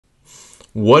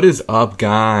What is up,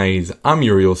 guys? I'm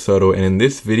Uriel Soto, and in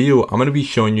this video I'm going to be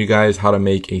showing you guys how to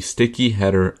make a sticky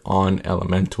header on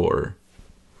Elementor.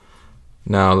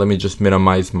 Now let me just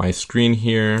minimize my screen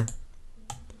here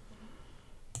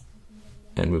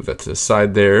and move that to the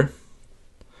side there,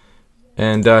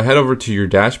 and head over to your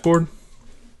dashboard.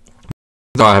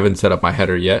 So I haven't set up my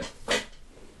header yet.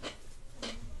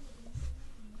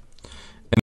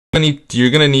 You're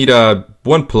going to need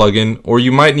one plugin, or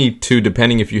you might need two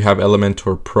depending if you have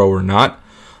Elementor Pro or not.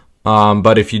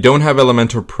 But if you don't have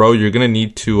Elementor Pro, you're going to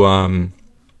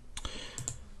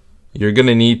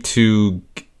need to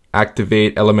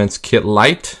activate Elements Kit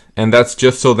Lite, and that's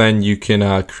just so then you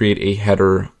can create a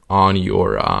header on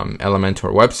your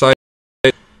Elementor website.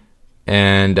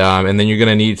 And then you're going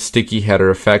to need sticky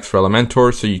header effects for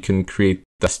Elementor so you can create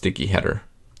the sticky header.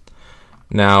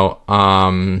 Now,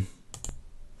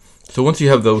 so once you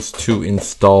have those two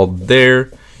installed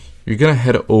there, you're going to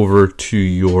head over to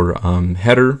your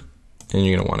header, and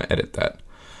you're going to want to edit that.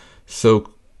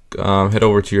 So head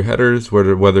over to your headers,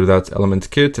 whether that's Elements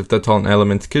Kit. If that's all in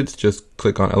Elements Kits, just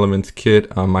click on Elements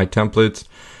Kit, My Templates,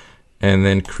 and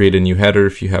then create a new header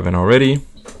if you haven't already.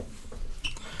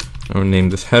 I'm going to name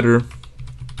this header.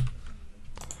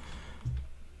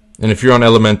 And if you're on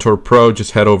Elementor Pro,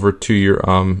 just head over to your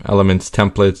Elements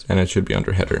Templates, and it should be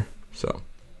under header.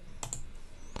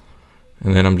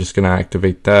 And then I'm just going to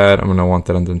activate that. I'm going to want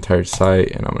that on the entire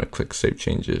site, and I'm going to click Save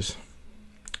Changes.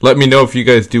 Let me know if you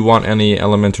guys do want any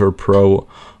Elementor Pro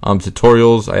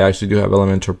tutorials. I actually do have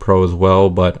Elementor Pro as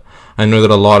well, but I know that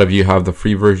a lot of you have the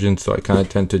free version, so I kind of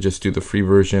tend to just do the free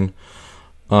version.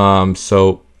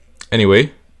 So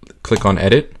anyway, click on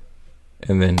Edit,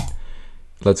 and then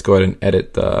let's go ahead and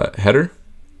edit the header.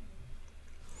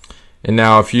 And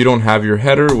now if you don't have your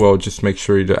header, well, just make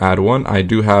sure to add one. I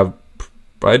do have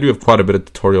quite a bit of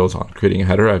tutorials on creating a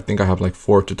header. I think I have like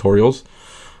 4 tutorials.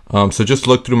 So just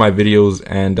look through my videos,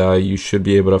 and you should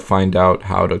be able to find out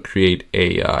how to create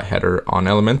a header on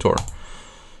Elementor.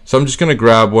 So I'm just going to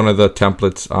grab one of the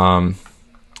templates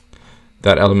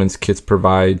that Elements Kits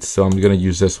provides. So I'm going to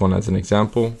use this one as an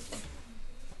example.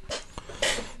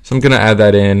 So I'm going to add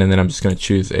that in, and then I'm just going to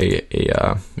choose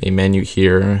a menu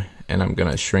here, and I'm going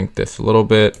to shrink this a little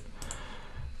bit.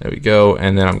 There we go,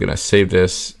 and then I'm going to save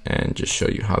this and just show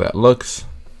you how that looks.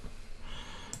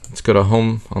 Let's go to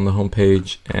home on the home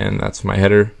page, and that's my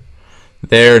header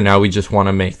there. Now we just want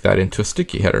to make that into a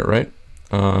sticky header, right?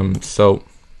 So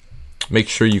make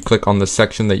sure you click on the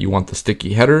section that you want the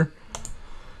sticky header,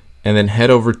 and then head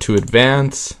over to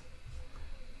Advanced,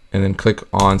 and then click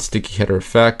on Sticky Header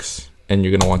Effects, and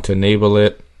you're going to want to enable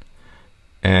it.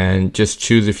 And just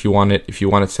choose if you want it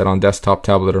set on desktop,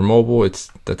 tablet, or mobile.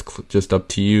 That's just up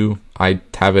to you. I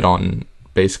have it on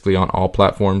basically on all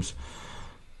platforms.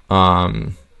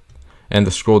 And the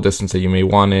scroll distance that you may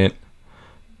want it.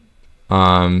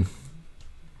 And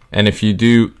if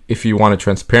you want it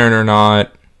transparent or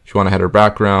not, if you want a header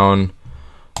background.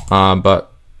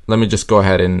 But let me just go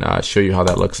ahead and show you how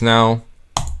that looks now.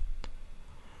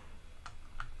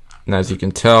 And as you can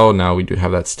tell, now we do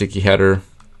have that sticky header.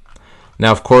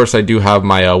 Now, of course, I do have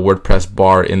my WordPress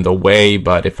bar in the way,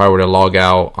 but if I were to log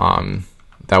out,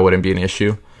 that wouldn't be an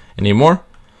issue anymore.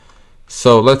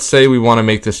 So let's say we want to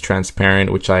make this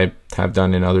transparent, which I have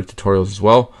done in other tutorials as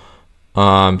well.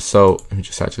 So let me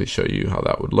just actually show you how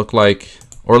that would look like.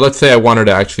 Or let's say I wanted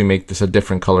to actually make this a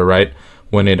different color, right?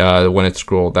 When it's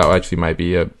scrolled, that actually might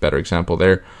be a better example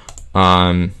there.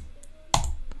 We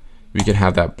can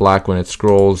have that black when it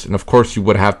scrolls, and of course you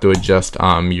would have to adjust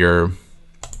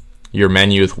your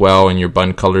menu as well and your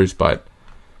button colors, but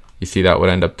you see that would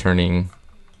end up turning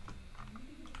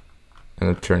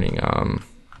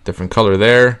different color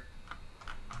there.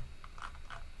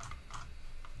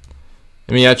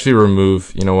 Let me actually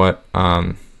remove, you know what,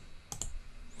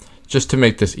 just to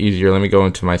make this easier, let me go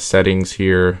into my settings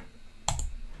here.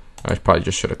 I probably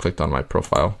just should have clicked on my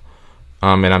profile,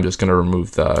 and I'm just going to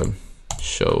remove the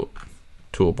show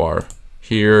toolbar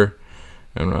here.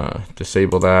 I'm gonna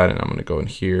disable that, and I'm gonna go in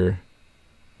here.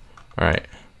 All right,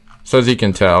 so as you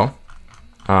can tell,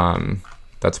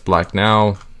 that's black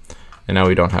now, and now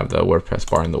we don't have the WordPress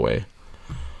bar in the way.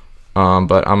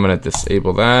 But I'm gonna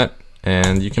disable that,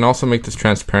 and you can also make this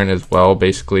transparent as well.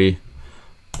 Basically,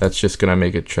 that's just gonna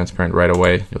make it transparent right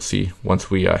away. You'll see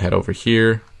once we head over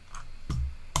here.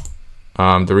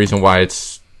 The reason why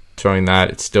it's showing that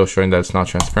it's still showing that it's not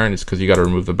transparent is because you got to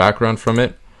remove the background from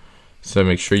it. So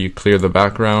make sure you clear the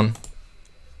background,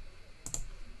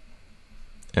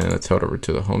 and let's head over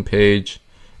to the home page,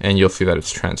 and you'll see that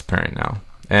it's transparent now,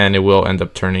 and it will end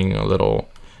up turning a little,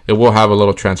 it will have a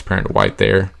little transparent white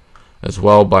there as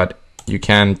well, but you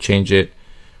can change it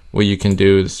what you can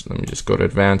do is, let me just go to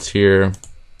advanced here,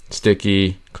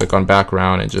 sticky, click on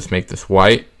background, and just make this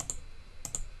white,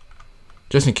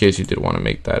 just in case you did want to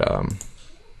make that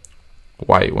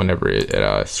white whenever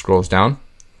it scrolls down.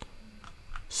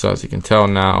 So as you can tell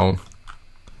now,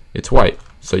 it's white,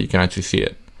 so you can actually see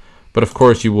it. But of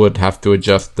course you would have to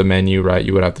adjust the menu, right?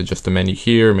 You would have to adjust the menu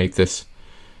here, make the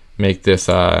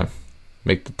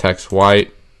text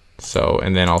white, so,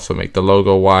 and then also make the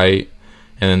logo white,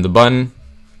 and then the button.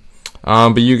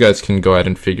 But you guys can go ahead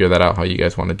and figure that out how you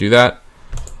guys want to do that.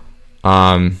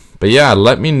 But yeah,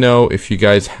 let me know if you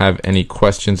guys have any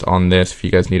questions on this. If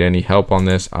you guys need any help on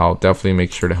this, I'll definitely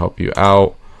make sure to help you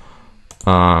out.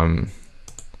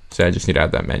 So I just need to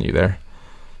add that menu there.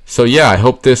 So yeah, I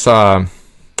hope this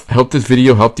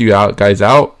video helped you guys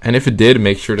out, and if it did,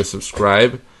 make sure to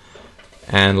subscribe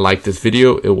and like this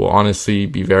video. It will honestly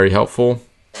be very helpful.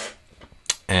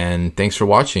 And thanks for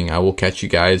watching. I will catch you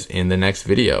guys in the next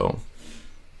video.